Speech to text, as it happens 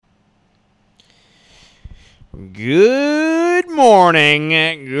Good morning,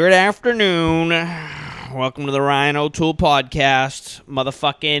 good afternoon. Welcome to the Ryan O'Toole podcast.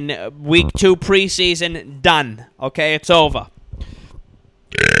 Motherfucking week 2 preseason done. Okay, it's over.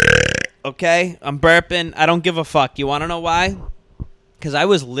 Okay, I'm burping. I don't give a fuck. You want to know why? Because I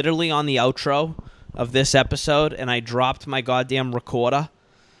was literally on the outro of this episode and I dropped my goddamn recorder.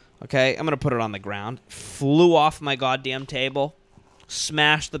 Okay, I'm going to put it on the ground. Flew off my goddamn table.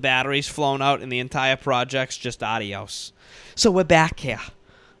 Smashed the batteries, flown out, and the entire project's just adios. So we're back here.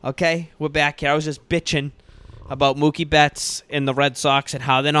 Okay? We're back here. I was just bitching about Mookie Betts and the Red Sox and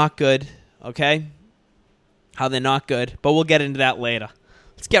how they're not good. Okay? How they're not good. But we'll get into that later.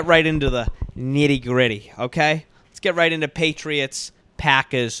 Let's get right into the nitty-gritty. Okay? Let's get right into Patriots,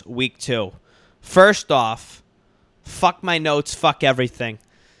 Packers, week 2. First off, fuck my notes, fuck everything.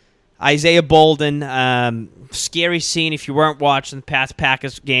 Isaiah Bolden, scary scene if you weren't watching the past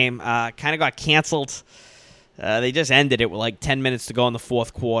Packers game, kind of got canceled. They just ended it with like 10 minutes to go in the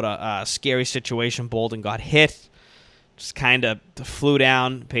fourth quarter. Scary situation. Bolden got hit. Just kind of flew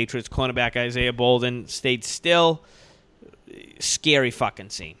down. Patriots cornerback Isaiah Bolden stayed still. Scary fucking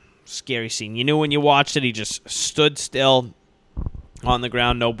scene. Scary scene. You knew when you watched it, he just stood still on the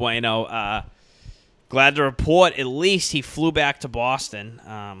ground. No bueno. Glad to report at least he flew back to Boston.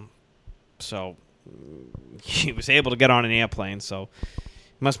 So he was able to get on an airplane, so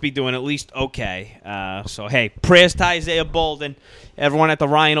must be doing at least okay. So, hey, prayers to Isaiah Bolden. Everyone at the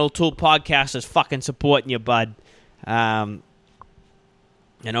Ryan O'Toole podcast is fucking supporting you, bud. I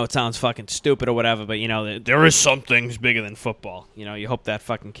know it sounds fucking stupid or whatever, but, you know, there is some things bigger than football. You know, you hope that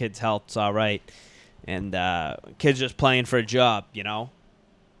fucking kid's health's all right. And kid's just playing for a job, you know?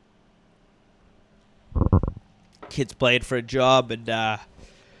 Kid's playing for a job, and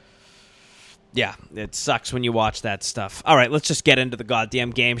yeah, it sucks when you watch that stuff. All right, let's just get into the goddamn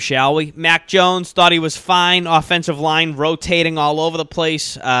game, shall we? Mac Jones thought he was fine. Offensive line rotating all over the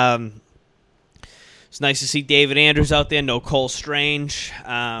place. It's nice to see David Andrews out there. No Cole Strange.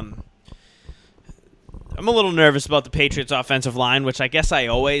 I'm a little nervous about the Patriots' offensive line, which I guess I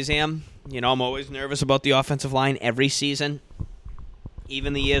always am. You know, I'm always nervous about the offensive line every season.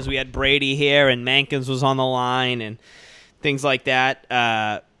 Even the years we had Brady here and Mankins was on the line and things like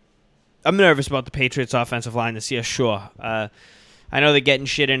that. I'm nervous about the Patriots' offensive line this year, sure. I know they're getting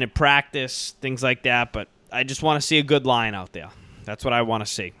shit in at practice, things like that, but I just want to see a good line out there. That's what I want to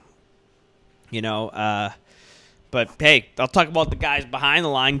see. You know, but hey, I'll talk about the guys behind the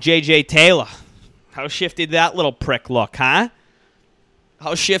line. J.J. Taylor. How shifty did that little prick look, huh?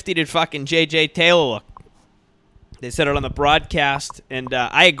 How shifty did fucking J.J. Taylor look? They said it on the broadcast, and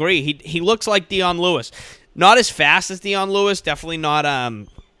I agree. He looks like Dion Lewis. Not as fast as Dion Lewis, definitely not...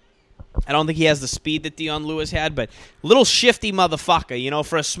 I don't think he has the speed that Dion Lewis had, but little shifty motherfucker. You know,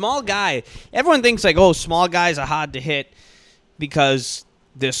 for a small guy, everyone thinks like, oh, small guys are hard to hit because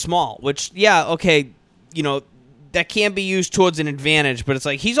they're small, which, yeah, okay, you know, that can be used towards an advantage, but it's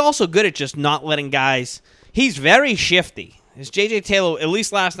like he's also good at just not letting guys. He's very shifty. His J.J. Taylor, at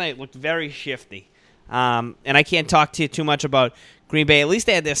least last night, looked very shifty. And I can't talk to you too much about Green Bay. At least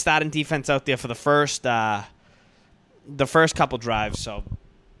they had their starting defense out there for the first couple drives, so...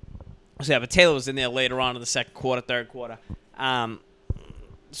 Yeah, but Taylor was in there later on in the second quarter, third quarter.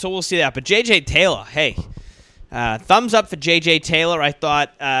 So we'll see that. But J.J. Taylor, hey, thumbs up for J.J. Taylor. I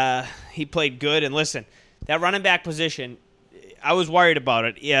thought he played good. And listen, that running back position, I was worried about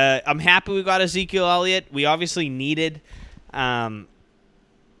it. Yeah, I'm happy we got Ezekiel Elliott. We obviously needed. First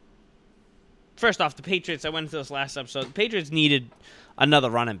off, the Patriots, I went into this last episode. The Patriots needed another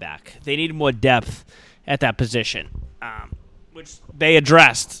running back. They needed more depth at that position, which they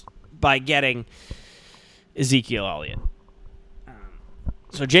addressed by getting Ezekiel Elliott.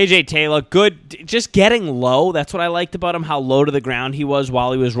 So J.J. Taylor, good. Just getting low. That's what I liked about him, how low to the ground he was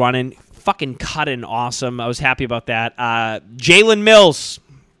while he was running. Fucking cutting awesome. I was happy about that. Jalen Mills.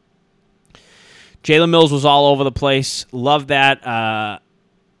 Jalen Mills was all over the place. Love that.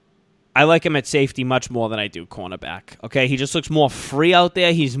 I like him at safety much more than I do cornerback. Okay, he just looks more free out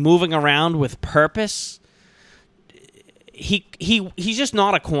there. He's moving around with purpose. He's just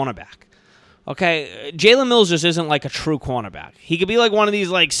not a cornerback. Okay, Jalen Mills just isn't like a true cornerback. He could be like one of these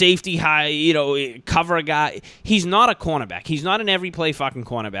like safety high, you know, cover guy. He's not a cornerback. He's not an every play fucking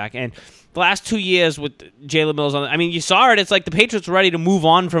cornerback. And the last 2 years with Jalen Mills, I mean, you saw it. It's like the Patriots were ready to move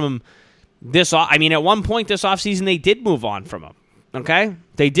on from him. I mean, at one point this offseason, they did move on from him. Okay,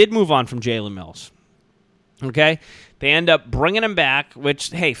 they did move on from Jalen Mills. Okay. They end up bringing him back, which,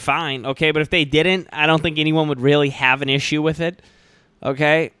 hey, fine, okay? But if they didn't, I don't think anyone would really have an issue with it,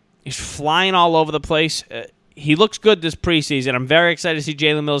 okay? He's flying all over the place. he looks good this preseason. I'm very excited to see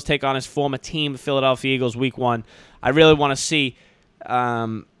Jalen Mills take on his former team, the Philadelphia Eagles, Week 1. I really want to see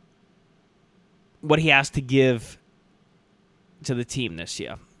what he has to give to the team this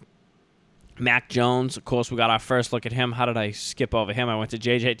year. Mac Jones, of course, we got our first look at him. How did I skip over him? I went to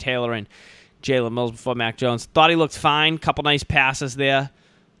J.J. Taylor and Jalen Mills before Mac Jones. Thought he looked fine. Couple nice passes there.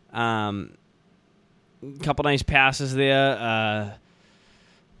 No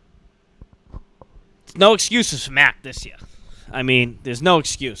excuses for Mac this year. I mean, there's no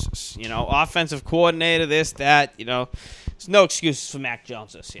excuses. Offensive coordinator, this, that. There's no excuses for Mac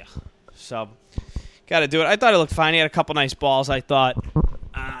Jones this year. So, got to do it. I thought he looked fine. He had a couple nice balls, I thought.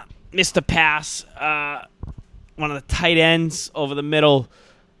 Missed a pass. One of the tight ends over the middle.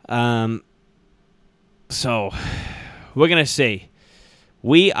 So, we're going to see.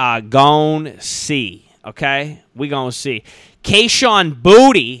 We are going to see. Okay? We're going to see. Kayshon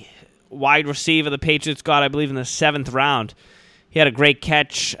Boutte, wide receiver the Patriots got, I believe, in the 7th round. He had a great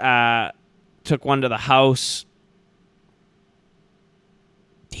catch. Took one to the house.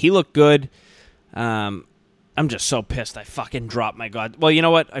 He looked good. I'm just so pissed I fucking dropped my god. Well, you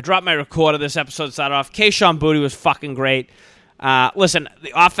know what? I dropped my recorder this episode, started off. Kayshon Boutte was fucking great. Listen,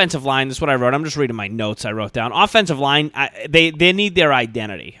 the offensive line, this is what I wrote. I'm just reading my notes I wrote down. Offensive line, they need their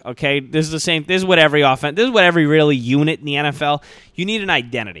identity, okay? This is the same. This is what every really unit in the NFL, you need an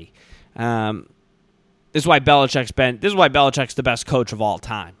identity. This is why Belichick's the best coach of all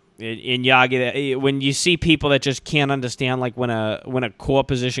time. In Yagi, when you see people that just can't understand, like when a core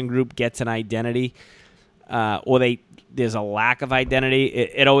position group gets an identity, or there's a lack of identity,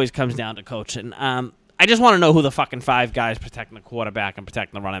 it always comes down to coaching. I just want to know who the fucking 5 guys protecting the quarterback and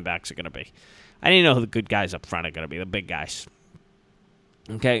protecting the running backs are going to be. I need to know who the good guys up front are going to be, the big guys.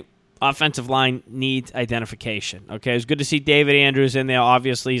 Okay, offensive line needs identification. Okay, it's good to see David Andrews in there.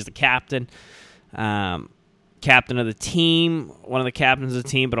 Obviously, he's the captain. Captain of the team, one of the captains of the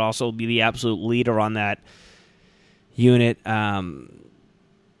team, but also will be the absolute leader on that unit.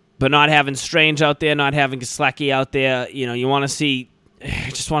 But not having Strange out there, not having Geslecki out there, you want to see.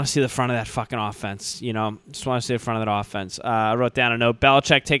 Just want to see the front of that fucking offense. Just want to see the front of that offense. I wrote down a note.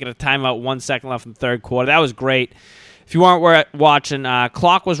 Belichick taking a timeout, 1 second left in the third quarter. That was great. If you weren't watching,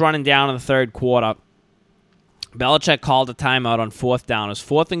 clock was running down in the third quarter. Belichick called a timeout on 4th down. It was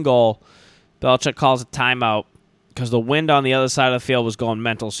 4th and goal. Belichick calls a timeout because the wind on the other side of the field was going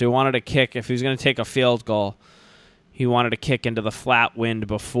mental. So he wanted to kick. If he was going to take a field goal, he wanted to kick into the flat wind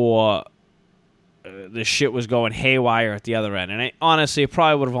before the shit was going haywire at the other end. And honestly, it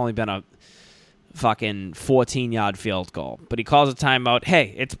probably would have only been a fucking 14-yard field goal. But he calls a timeout.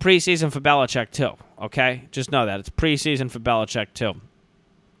 Hey, it's preseason for Belichick too, okay? Just know that. It's preseason for Belichick too.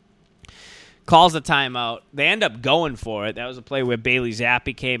 Calls the timeout. They end up going for it. That was a play where Bailey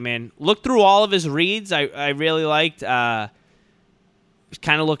Zappi came in. Looked through all of his reads. I really liked. He was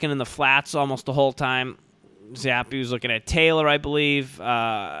kind of looking in the flats almost the whole time. Zappi was looking at Taylor, I believe.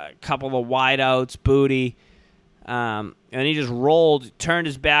 A couple of wideouts, Boutte. And he just turned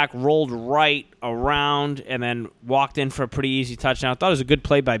his back, rolled right around, and then walked in for a pretty easy touchdown. I thought it was a good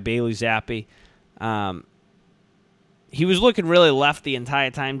play by Bailey Zappi. He was looking really left the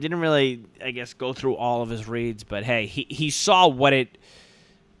entire time. Didn't really, I guess, go through all of his reads. But, hey, he saw what it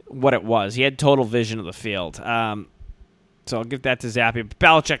was. He had total vision of the field. So I'll give that to Zappi.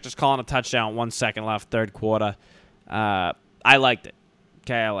 Belichick just calling a touchdown, 1 second left, third quarter. I liked it.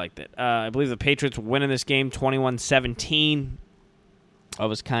 Okay, I liked it. I believe the Patriots were winning this game 21-17. That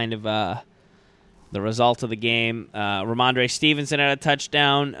was kind of the result of the game. Ramondre Stevenson had a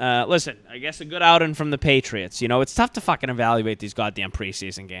touchdown. Listen, I guess a good outing from the Patriots. It's tough to fucking evaluate these goddamn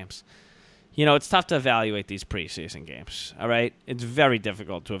preseason games. It's tough to evaluate these preseason games, all right? It's very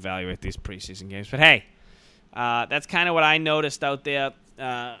difficult to evaluate these preseason games. But, hey, that's kind of what I noticed out there.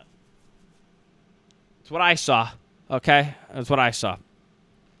 It's what I saw, okay? That's what I saw.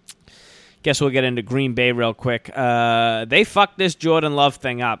 Guess we'll get into Green Bay real quick. They fucked this Jordan Love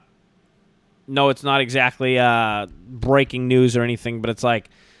thing up. No, it's not exactly breaking news or anything, but it's like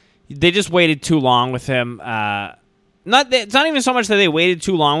they just waited too long with him. It's not even so much that they waited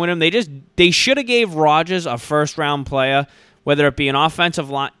too long with him. They should have gave Rodgers a first-round player, whether it be an offensive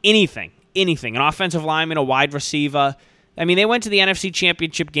line, anything, an offensive lineman, a wide receiver. I mean, they went to the NFC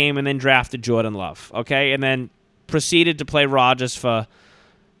Championship game and then drafted Jordan Love, okay, and then proceeded to play Rodgers for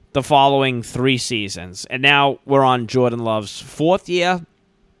the following 3 seasons. And now we're on Jordan Love's 4th year.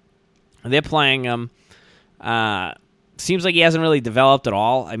 They're playing him. Seems like he hasn't really developed at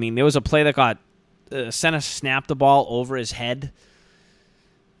all. I mean, there was a play that got center snapped the ball over his head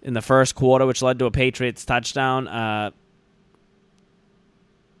in the first quarter, which led to a Patriots touchdown.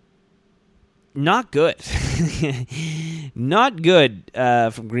 Not good. Not good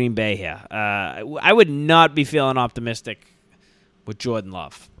from Green Bay here. I would not be feeling optimistic with Jordan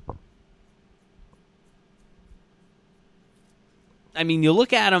Love. I mean, you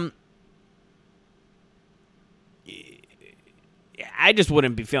look at him, I just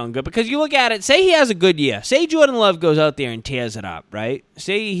wouldn't be feeling good because you look at it, say he has a good year. Say Jordan Love goes out there and tears it up, right?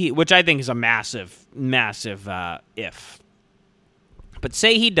 Which I think is a massive, massive if. But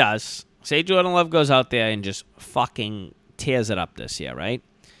say he does. Say Jordan Love goes out there and just fucking tears it up this year, right?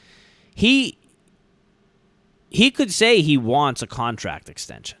 He could say he wants a contract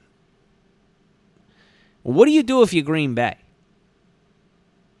extension. What do you do if you're Green Bay?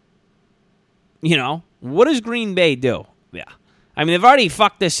 You know, what does Green Bay do? Yeah. I mean, they've already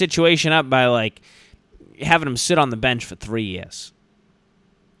fucked this situation up by, like, having him sit on the bench for 3 years.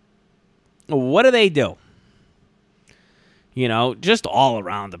 What do they do? You know, just all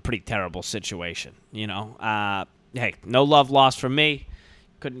around a pretty terrible situation, you know. Hey, no love lost from me.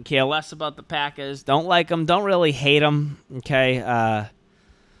 Couldn't care less about the Packers. Don't like them. Don't really hate them, okay?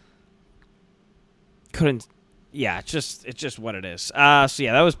 Yeah, it's just what it is. So,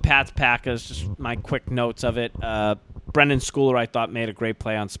 yeah, that was Pat's Packers. Just my quick notes of it. Brendan Schooler, I thought, made a great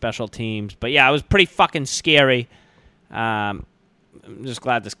play on special teams. But, yeah, it was pretty fucking scary. I'm just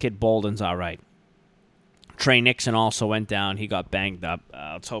glad this kid Bolden's all right. Trey Nixon also went down. He got banged up.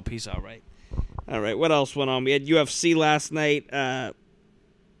 Let's hope he's all right. All right, what else went on? We had UFC last night.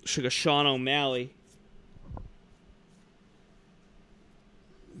 Sean O'Malley.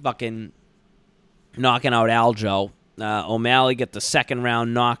 Fucking knocking out Aljo. O'Malley get the second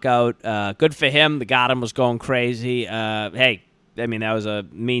round knockout. Good for him. The Gotham was going crazy. Hey, I mean, that was a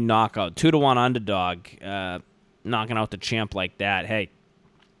mean knockout. 2-1 underdog. Knocking out the champ like that. Hey,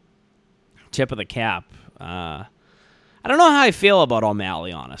 tip of the cap. I don't know how I feel about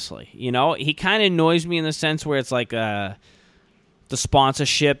O'Malley, honestly. You know, he kind of annoys me in the sense where it's like the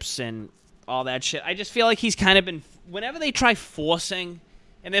sponsorships and all that shit. I just feel like he's kind of been, whenever they try forcing,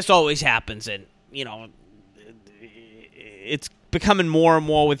 and this always happens, and, you know, it's becoming more and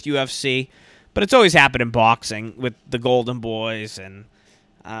more with UFC, but it's always happened in boxing with the Golden Boys, and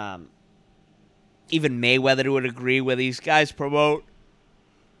even Mayweather would agree where these guys promote.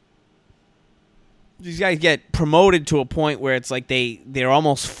 These guys get promoted to a point where it's like they're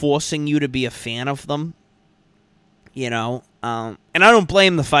almost forcing you to be a fan of them, you know? And I don't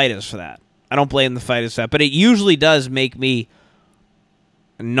blame the fighters for that. But it usually does make me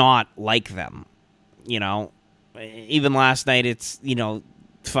not like them, you know? Even last night, it's, you know,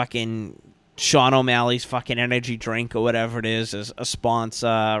 fucking Sean O'Malley's fucking energy drink or whatever it is as a sponsor,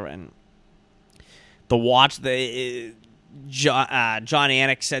 and John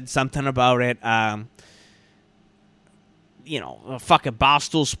Anik said something about it. You know, a fucking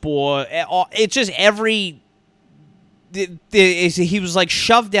Barstool Sport. It's just every. He was like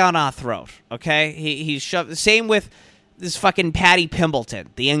shoved down our throat. Okay, he's shoved. Same with this fucking Paddy Pimbleton,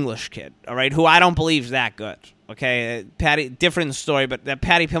 the English kid. All right, who I don't believe is that good. Okay, Paddy, different story, but that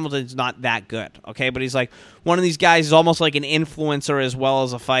Paddy Pimbleton's not that good. Okay, but he's like one of these guys is almost like an influencer as well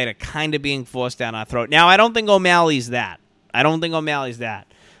as a fighter, kind of being forced down our throat. Now, I don't think O'Malley's that.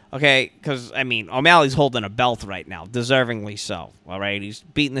 Okay, because, I mean, O'Malley's holding a belt right now, deservingly so, all right? He's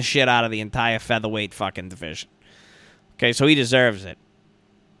beating the shit out of the entire featherweight fucking division. Okay, so he deserves it.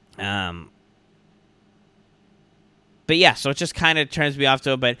 But, yeah, so it just kind of turns me off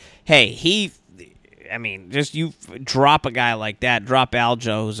to it. But, hey, just you drop a guy like that, drop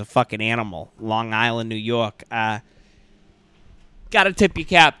Aljo, who's a fucking animal, Long Island, New York. Got to tip your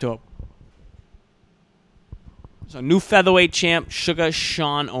cap to him. So, new featherweight champ, Sugar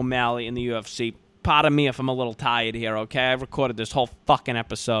Sean O'Malley in the UFC. Pardon me if I'm a little tired here, okay? I recorded this whole fucking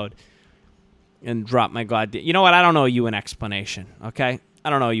episode and dropped my goddamn... You know what? I don't owe you an explanation, okay? I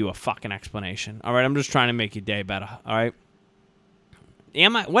don't owe you a fucking explanation, all right? I'm just trying to make your day better, all right?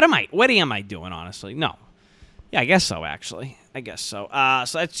 What am I doing, honestly? No. Yeah, I guess so, actually. So that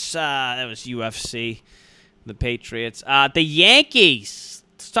was UFC, the Patriots. The Yankees...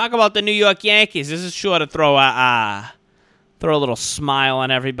 Let's talk about the New York Yankees. This is sure to throw a little smile on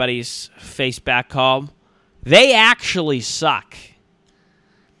everybody's face back home. They actually suck.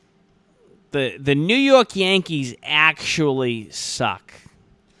 The New York Yankees actually suck.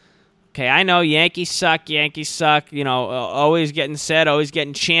 Okay, I know Yankees suck. You know, always getting said, always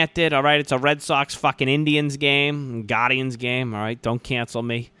getting chanted. All right, it's a Red Sox fucking Indians game, Guardians game. All right, don't cancel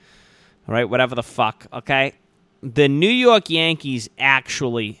me. All right, whatever the fuck. Okay. The New York Yankees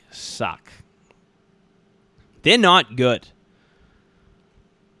actually suck. They're not good.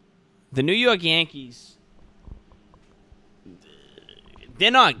 The New York Yankees, they're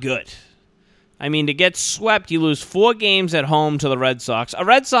not good. I mean, to get swept, you lose 4 games at home to the Red Sox. A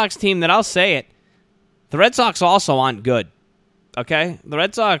Red Sox team that, I'll say it, the Red Sox also aren't good. Okay? The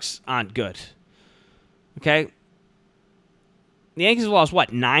Red Sox aren't good. Okay? The Yankees have lost,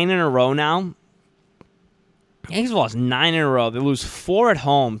 9 in a row now? The Yankees have lost 9 in a row. They lose 4 at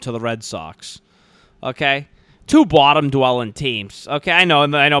home to the Red Sox. Okay? 2 bottom-dwelling teams. Okay, I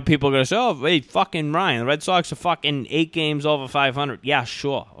know people are going to say, oh, hey, fucking Ryan, the Red Sox are fucking 8 games over 500. Yeah,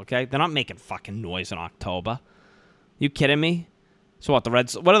 sure, okay? They're not making fucking noise in October. You kidding me? So what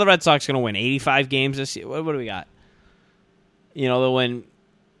are the Red Sox going to win? 85 games this year? What do we got? They'll win.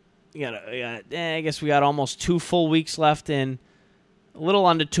 I guess we got almost 2 full weeks left in. A little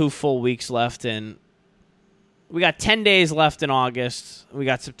under 2 full weeks left in. We got 10 days left in August. We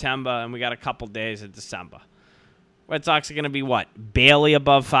got September, and we got a couple days in December. Red Sox are going to be what? Barely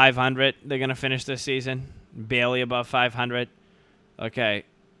above 500. They're going to finish this season. Barely above 500. Okay.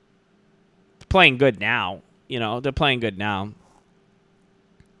 They're playing good now. They're playing good now.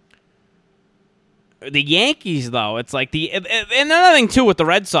 The Yankees, though, it's like and another thing too with the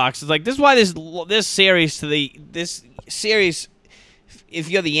Red Sox is like this is why this series, if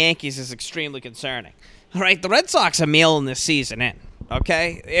you're the Yankees, is extremely concerning. All right, the Red Sox are mailing this season in.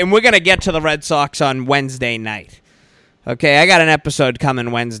 Okay, and we're gonna get to the Red Sox on Wednesday night. Okay, I got an episode coming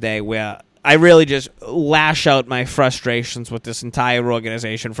Wednesday where I really just lash out my frustrations with this entire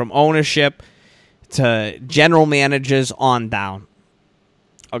organization, from ownership to general managers on down.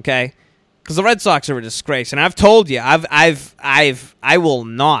 Okay. Because the Red Sox are a disgrace, and I've told you, I will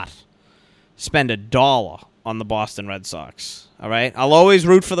not spend $1 on the Boston Red Sox. All right, I'll always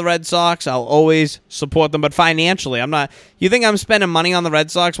root for the Red Sox. I'll always support them, but financially, I'm not. You think I'm spending money on the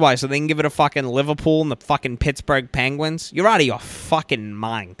Red Sox? Why? So they can give it to fucking Liverpool and the fucking Pittsburgh Penguins? You're out of your fucking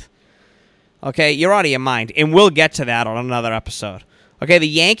mind. Okay, you're out of your mind, and we'll get to that on another episode. Okay, the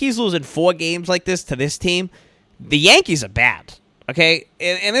Yankees losing 4 games like this to this team. The Yankees are bad. Okay,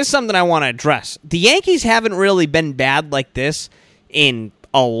 and this is something I want to address. The Yankees haven't really been bad like this in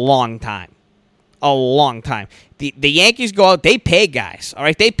a long time. A long time. The Yankees go out, they pay guys, all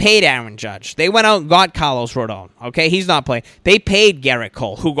right? They paid Aaron Judge. They went out and got Carlos Rodon, okay? He's not playing. They paid Garrett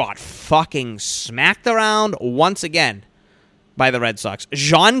Cole, who got fucking smacked around once again by the Red Sox.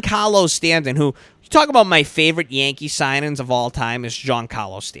 Giancarlo Stanton, who, you talk about my favorite Yankee signings of all time, is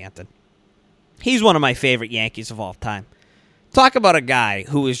Giancarlo Stanton. He's one of my favorite Yankees of all time. Talk about a guy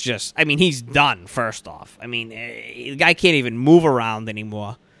who is just, he's done, first off. The guy can't even move around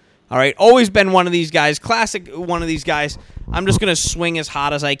anymore. All right, always been one of these guys, classic one of these guys. I'm just going to swing as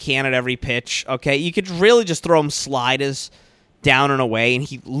hard as I can at every pitch, okay? You could really just throw him sliders down and away, and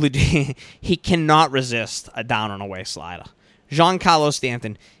he cannot resist a down and away slider. Giancarlo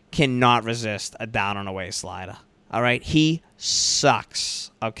Stanton cannot resist a down and away slider. All right, he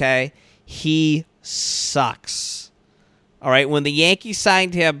sucks, okay? He sucks. All right, when the Yankees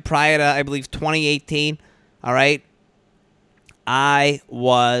signed him prior to, I believe, 2018, all right, I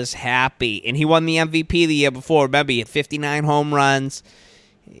was happy. And he won the MVP the year before. Remember, he had 59 home runs,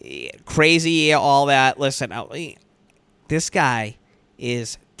 crazy year, all that. Listen, this guy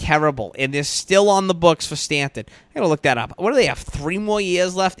is terrible, and they're still on the books for Stanton. I got to look that up. What do they have, 3 more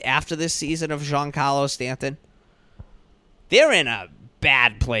years left after this season of Giancarlo Stanton? They're in a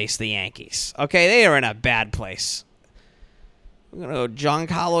bad place, the Yankees. Okay, they are in a bad place. We're going to go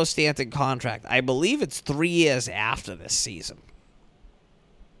Giancarlo Stanton contract. I believe it's 3 years after this season.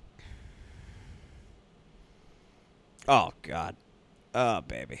 Oh, God. Oh,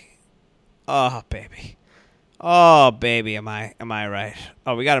 baby. Oh, baby. Oh, baby, am I right?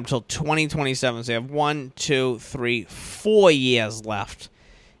 Oh, we got him until 2027. So we have 4 years left.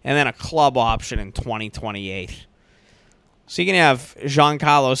 And then a club option in 2028. So you can have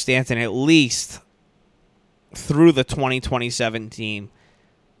Giancarlo Stanton at least through the 2027 team,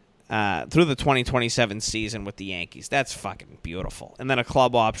 through the 2027 season with the Yankees. That's fucking beautiful. And then a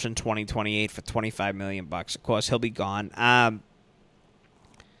club option 2028 for $25 million. Of course, he'll be gone.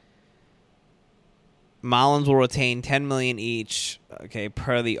 Marlins will retain $10 million each. Okay,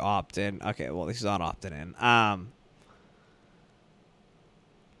 per the opt-in. Okay, well, he's not opted in.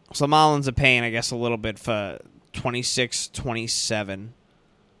 So Marlins are paying, I guess, a little bit for 26, 27.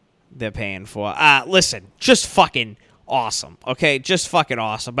 They're paying for. Listen, just fucking awesome. Okay, just fucking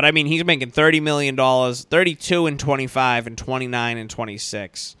awesome. But he's making $30 million, 32 and 25, and 29 and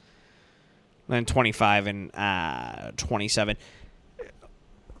 26, then 25 and 27.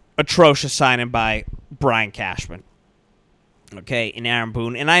 Atrocious signing by Brian Cashman. Okay, and Aaron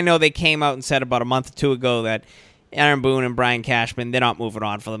Boone. And I know they came out and said about a month or two ago that Aaron Boone and Brian Cashman, they're not moving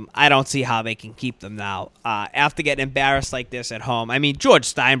on for them. I don't see how they can keep them now. After getting embarrassed like this at home. I mean, George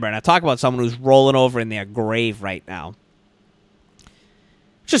Steinbrenner, talk about someone who's rolling over in their grave right now.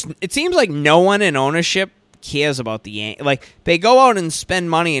 Just, it seems like no one in ownership cares about the Yankees. Like, they go out and spend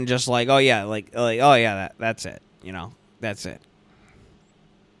money and just like, oh yeah, that's it. That's it.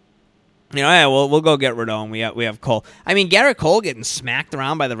 Yeah, we'll go get Rodon. We have Cole. I mean, Garrett Cole getting smacked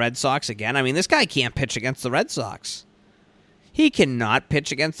around by the Red Sox again. I mean, this guy can't pitch against the Red Sox. He cannot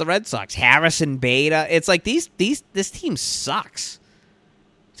pitch against the Red Sox. Harrison Beta. It's like this team sucks.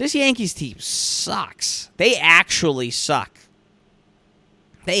 This Yankees team sucks. They actually suck.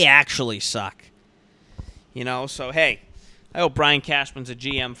 So hey, I hope Brian Cashman's a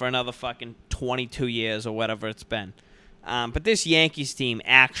GM for another fucking 22 years or whatever it's been. But this Yankees team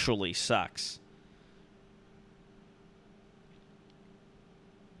actually sucks.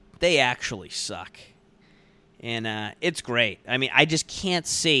 They actually suck. And it's great. I mean, I just can't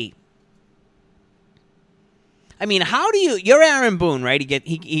see. I mean, how do you... You're Aaron Boone, right?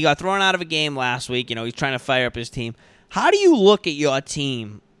 He got thrown out of a game last week. He's trying to fire up his team. How do you look at your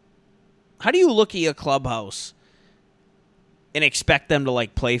team? How do you look at your clubhouse and expect them to,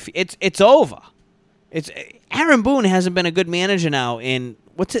 like, play... It's over. Aaron Boone hasn't been a good manager now in,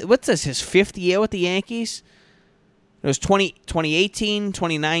 what's this, his fifth year with the Yankees? It was 2018,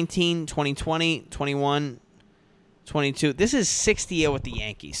 2019, 2020, 21, 22. This is sixth year with the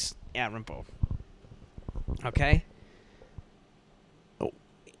Yankees, Aaron Boone. Okay? Oh.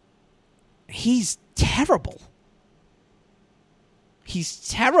 He's terrible.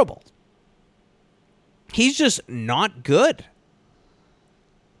 He's just not good.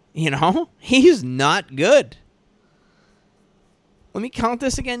 He's not good. Let me count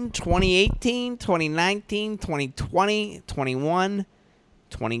this again. 2018, 2019, 2020, 21,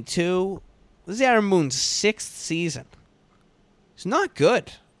 22. This is Aaron Boone's sixth season. It's not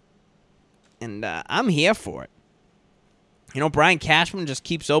good. And I'm here for it. Brian Cashman just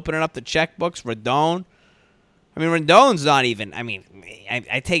keeps opening up the checkbooks. Rodon. I mean, Rodon's not even... I mean,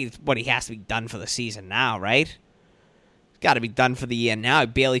 I take it what he has to be done for the season now, right? Got to be done for the year now. He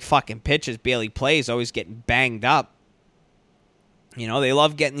barely fucking pitches, barely plays, always getting banged up. They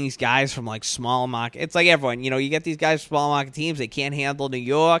love getting these guys from, like, small market. It's like everyone, you get these guys from small market teams. They can't handle New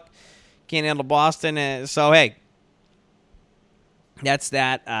York, can't handle Boston. So, hey, that's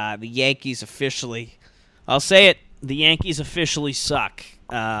that. The Yankees officially, I'll say it, the Yankees officially suck.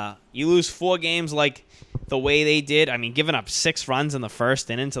 You lose 4 games like the way they did. I mean, giving up 6 runs in the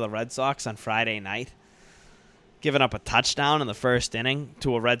first inning to the Red Sox on Friday night. Giving up a touchdown in the first inning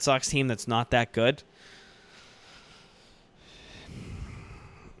to a Red Sox team that's not that good.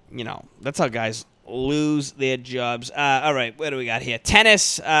 That's how guys lose their jobs. All right, what do we got here?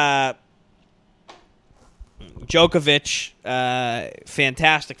 Tennis. Djokovic,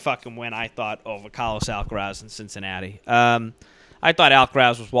 fantastic fucking win, I thought, over Carlos Alcaraz in Cincinnati. I thought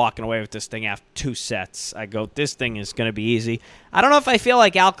Alcaraz was walking away with this thing after 2 sets. I go, this thing is going to be easy. I don't know if I feel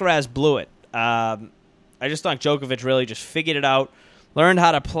like Alcaraz blew it. I just thought Djokovic really just figured it out, learned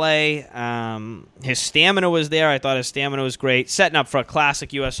how to play. His stamina was there. I thought his stamina was great. Setting up for a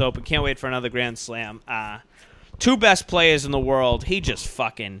classic U.S. Open. Can't wait for another Grand Slam. 2 best players in the world. He just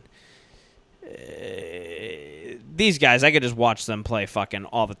fucking... these guys, I could just watch them play fucking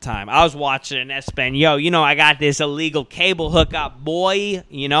all the time. I was watching Espanol. I got this illegal cable hookup, boy.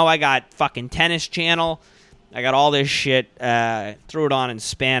 I got fucking Tennis Channel. I got all this shit. Threw it on in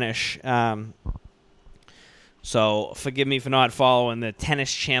Spanish. So forgive me for not following the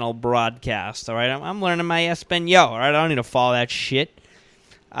Tennis Channel broadcast. All right, I'm learning my Espanol. All right, I don't need to follow that shit.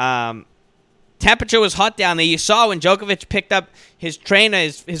 Temperature was hot down there. You saw when Djokovic picked up his trainer,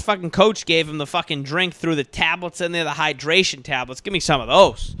 his fucking coach gave him the fucking drink through the tablets in there, the hydration tablets. Give me some of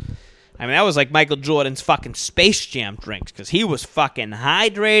those. I mean, that was like Michael Jordan's fucking Space Jam drinks because he was fucking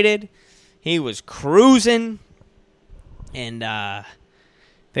hydrated. He was cruising. And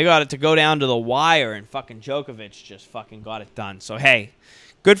they got it to go down to the wire, and fucking Djokovic just fucking got it done. So, hey,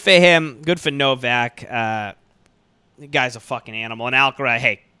 good for him. Good for Novak. The guy's a fucking animal. And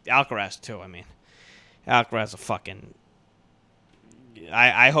Alcaraz, too. I mean, Alcaraz a fucking...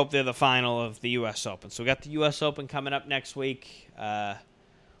 I hope they're the final of the U.S. Open. So we got the U.S. Open coming up next week. A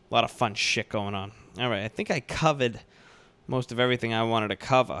lot of fun shit going on. All right, I think I covered most of everything I wanted to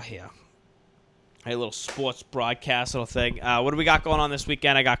cover here. A little sports broadcast little thing. What do we got going on this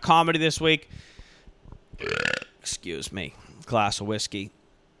weekend? I got comedy this week. Excuse me. Glass of whiskey.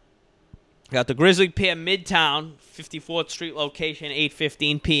 Got the Grizzly Pier Midtown, 54th Street location,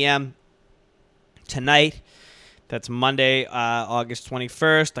 8:15 p.m. tonight. That's Monday, August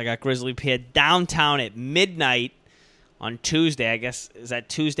 21st. I got Grizzly Pier downtown at midnight. on Tuesday. I guess, is that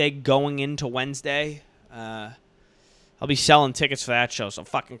Tuesday going into Wednesday? I'll be selling tickets for that show, so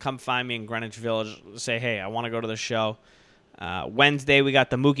fucking come find me in Greenwich Village. Say, hey, I want to go to the show. Wednesday, we got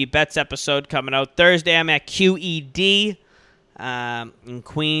the Mookie Betts episode coming out. Thursday, I'm at QED in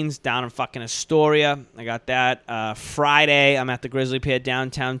Queens, down in fucking Astoria. I got that. Friday, I'm at the Grizzly Pier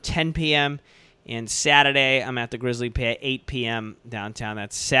downtown, 10 p.m., and Saturday, I'm at the Grizzly Pier, 8 p.m. downtown.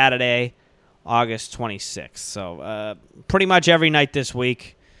 That's Saturday, August 26th. So pretty much every night this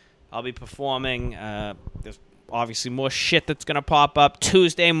week, I'll be performing. There's obviously more shit that's going to pop up.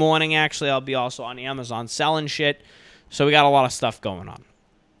 Tuesday morning, actually, I'll be also on Amazon selling shit. So we got a lot of stuff going on.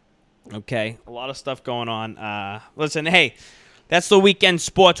 Okay, a lot of stuff going on. Listen, hey, that's the weekend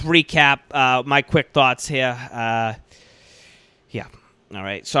sports recap. My quick thoughts here. Yeah. All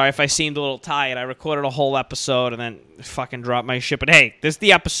right. Sorry if I seemed a little tired. I recorded a whole episode and then fucking dropped my shit. But hey, this is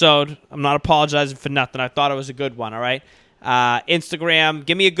the episode. I'm not apologizing for nothing. I thought it was a good one. All right. Instagram,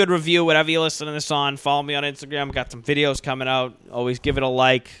 give me a good review, whatever you're listening to this on. Follow me on Instagram. Got some videos coming out. Always give it a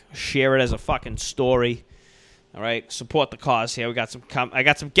like. Share it as a fucking story. All right. Support the cause here. I got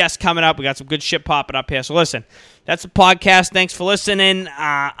some guests coming up. We got some good shit popping up here. So listen, that's the podcast. Thanks for listening.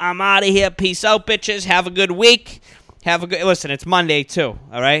 I'm out of here. Peace out, bitches. Have a good week. Listen, it's Monday too,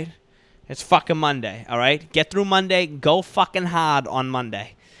 all right? It's fucking Monday, all right? Get through Monday. Go fucking hard on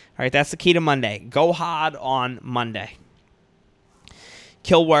Monday. All right, that's the key to Monday. Go hard on Monday.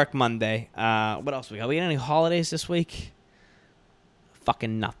 Kill work Monday. What else we got? We got any holidays this week?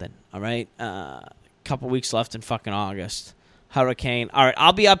 Fucking nothing, all right? Couple weeks left in fucking August. Hurricane. All right,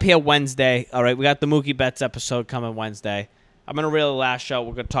 I'll be up here Wednesday, all right? We got the Mookie Betts episode coming Wednesday. I'm going to reel the last show.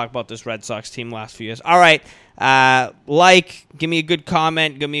 We're going to talk about this Red Sox team last few years. All right. Give me a good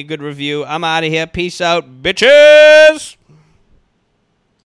comment. Give me a good review. I'm out of here. Peace out, bitches.